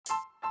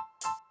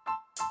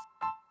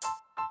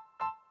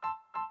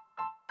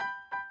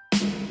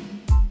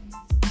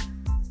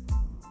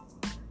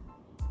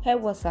Hey,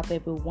 what's up,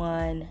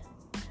 everyone?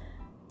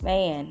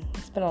 Man,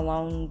 it's been a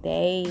long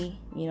day.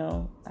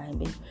 I have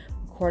been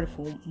recording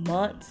for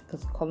months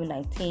because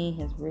COVID-19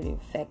 has really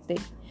affected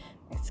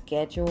my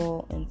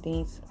schedule and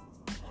things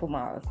for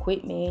my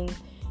equipment,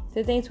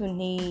 the things we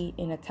need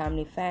in a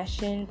timely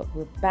fashion. But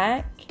we're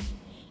back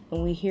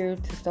and we're here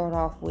to start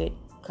off with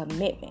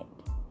commitment.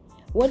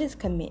 What is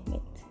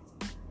commitment?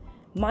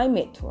 My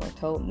mentor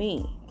told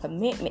me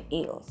commitment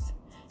is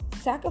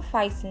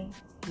sacrificing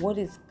what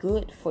is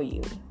good for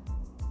you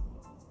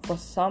for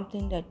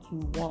something that you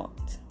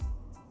want.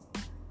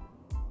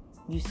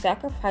 You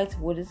sacrifice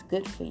what is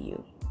good for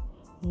you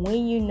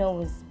when you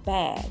know it's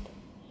bad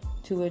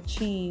to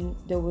achieve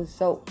the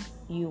result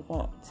you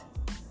want.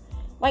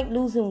 Like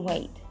losing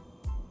weight.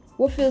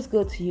 What feels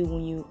good to you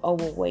when you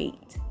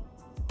overweight?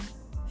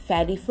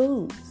 Fatty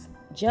foods,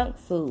 junk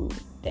food,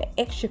 the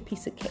extra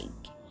piece of cake,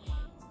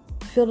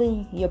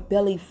 feeling your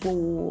belly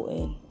full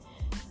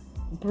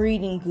and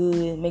breathing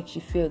good makes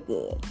you feel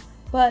good.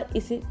 But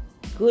is it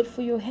good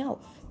for your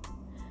health?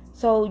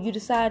 So you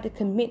decide to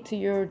commit to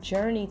your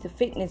journey to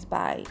fitness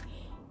by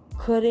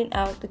cutting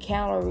out the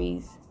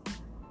calories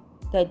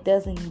that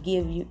doesn't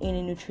give you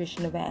any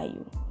nutritional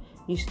value.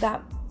 You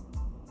stop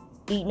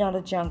eating all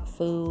the junk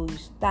food. You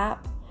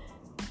stop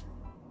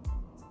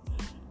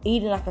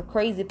eating like a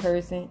crazy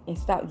person and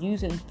stop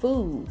using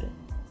food.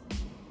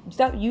 You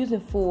stop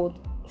using food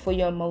for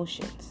your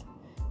emotions.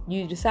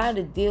 You decide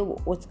to deal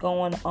with what's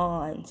going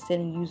on instead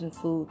of using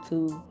food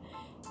to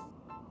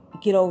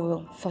get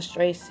over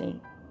frustration,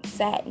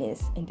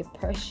 sadness, and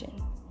depression.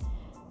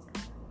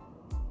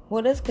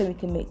 What else can we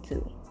commit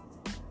to?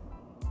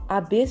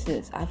 Our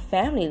business, our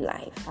family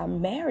life, our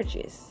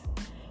marriages.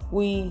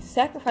 We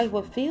sacrifice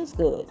what feels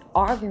good,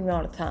 arguing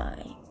all the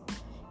time,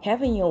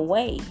 having your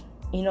way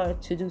in order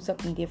to do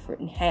something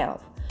different and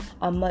have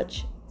a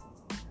much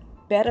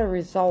better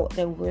result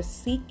that we're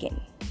seeking.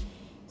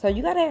 So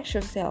you got to ask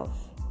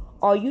yourself,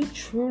 are you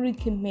truly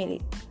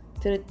committed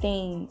to the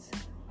things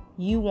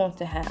you want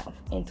to have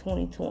in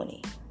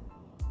 2020?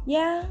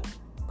 Yeah,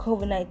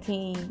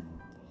 COVID-19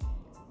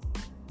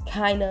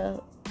 kind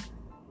of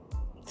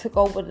took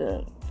over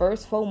the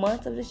first 4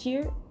 months of this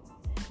year.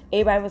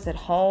 Everybody was at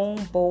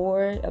home,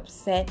 bored,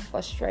 upset,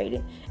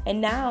 frustrated. And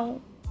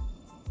now,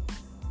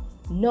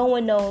 no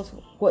one knows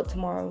what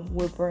tomorrow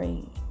will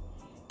bring.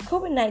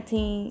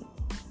 COVID-19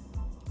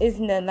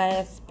 isn't the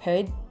last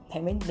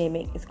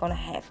pandemic. It's going to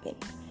happen.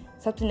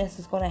 Something else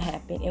is going to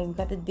happen, and we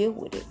got to deal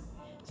with it.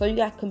 So you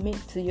got to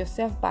commit to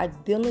yourself by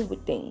dealing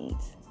with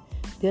things.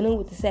 Dealing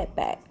with the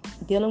setback,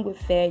 dealing with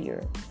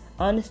failure,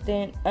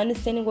 understanding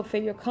where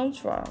failure comes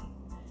from.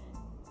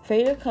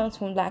 Failure comes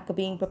from lack of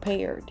being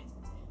prepared.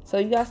 So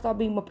you gotta start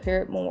being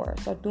prepared more.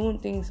 Start doing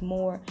things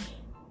more.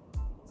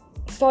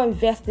 Start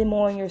investing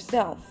more in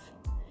yourself.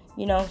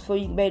 So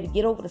you can be able to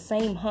get over the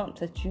same humps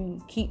that you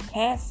keep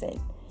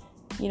passing.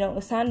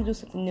 It's time to do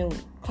something new.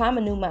 Climb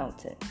a new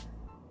mountain.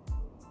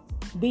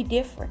 Be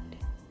different.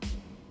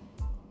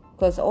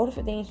 Because in order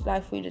for things in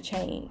life for you to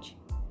change,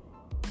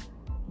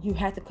 you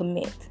have to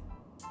commit.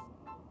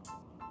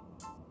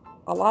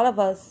 A lot of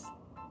us,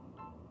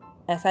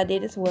 as I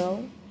did as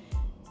well,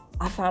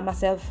 I found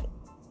myself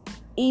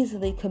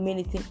easily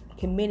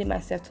committing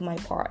myself to my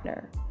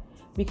partner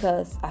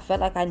because I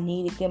felt like I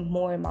needed them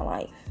more in my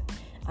life.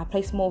 I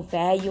placed more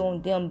value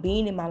on them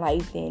being in my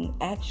life than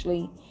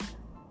actually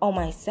on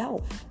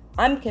myself.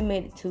 I'm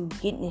committed to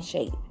getting in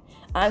shape.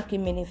 I'm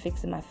committed to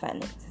fixing my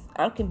finances.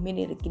 I'm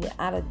committed to getting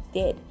out of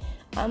debt.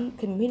 I'm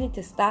committed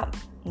to stop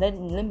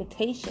letting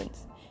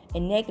limitations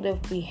and negative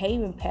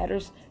behavior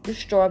patterns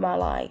destroy my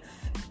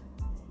life.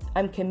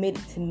 I'm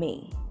committed to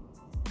me.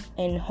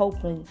 And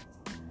hopefully,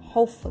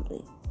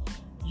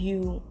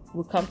 you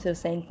will come to the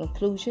same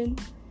conclusion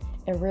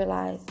and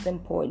realize the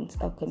importance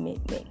of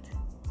commitment.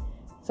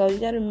 So you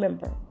got to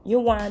remember, you're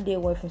one day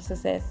away from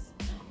success,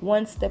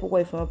 one step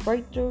away from a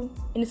breakthrough,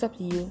 and it's up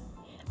to you.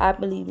 I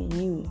believe in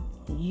you.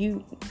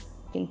 You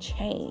can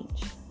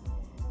change.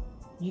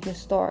 You can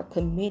start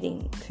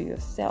committing to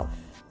yourself,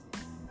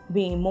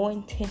 being more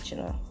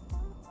intentional,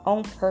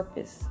 on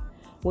purpose,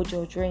 with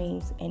your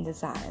dreams and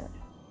desire.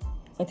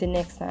 Until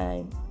next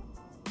time,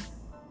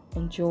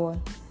 enjoy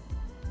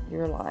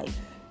your life.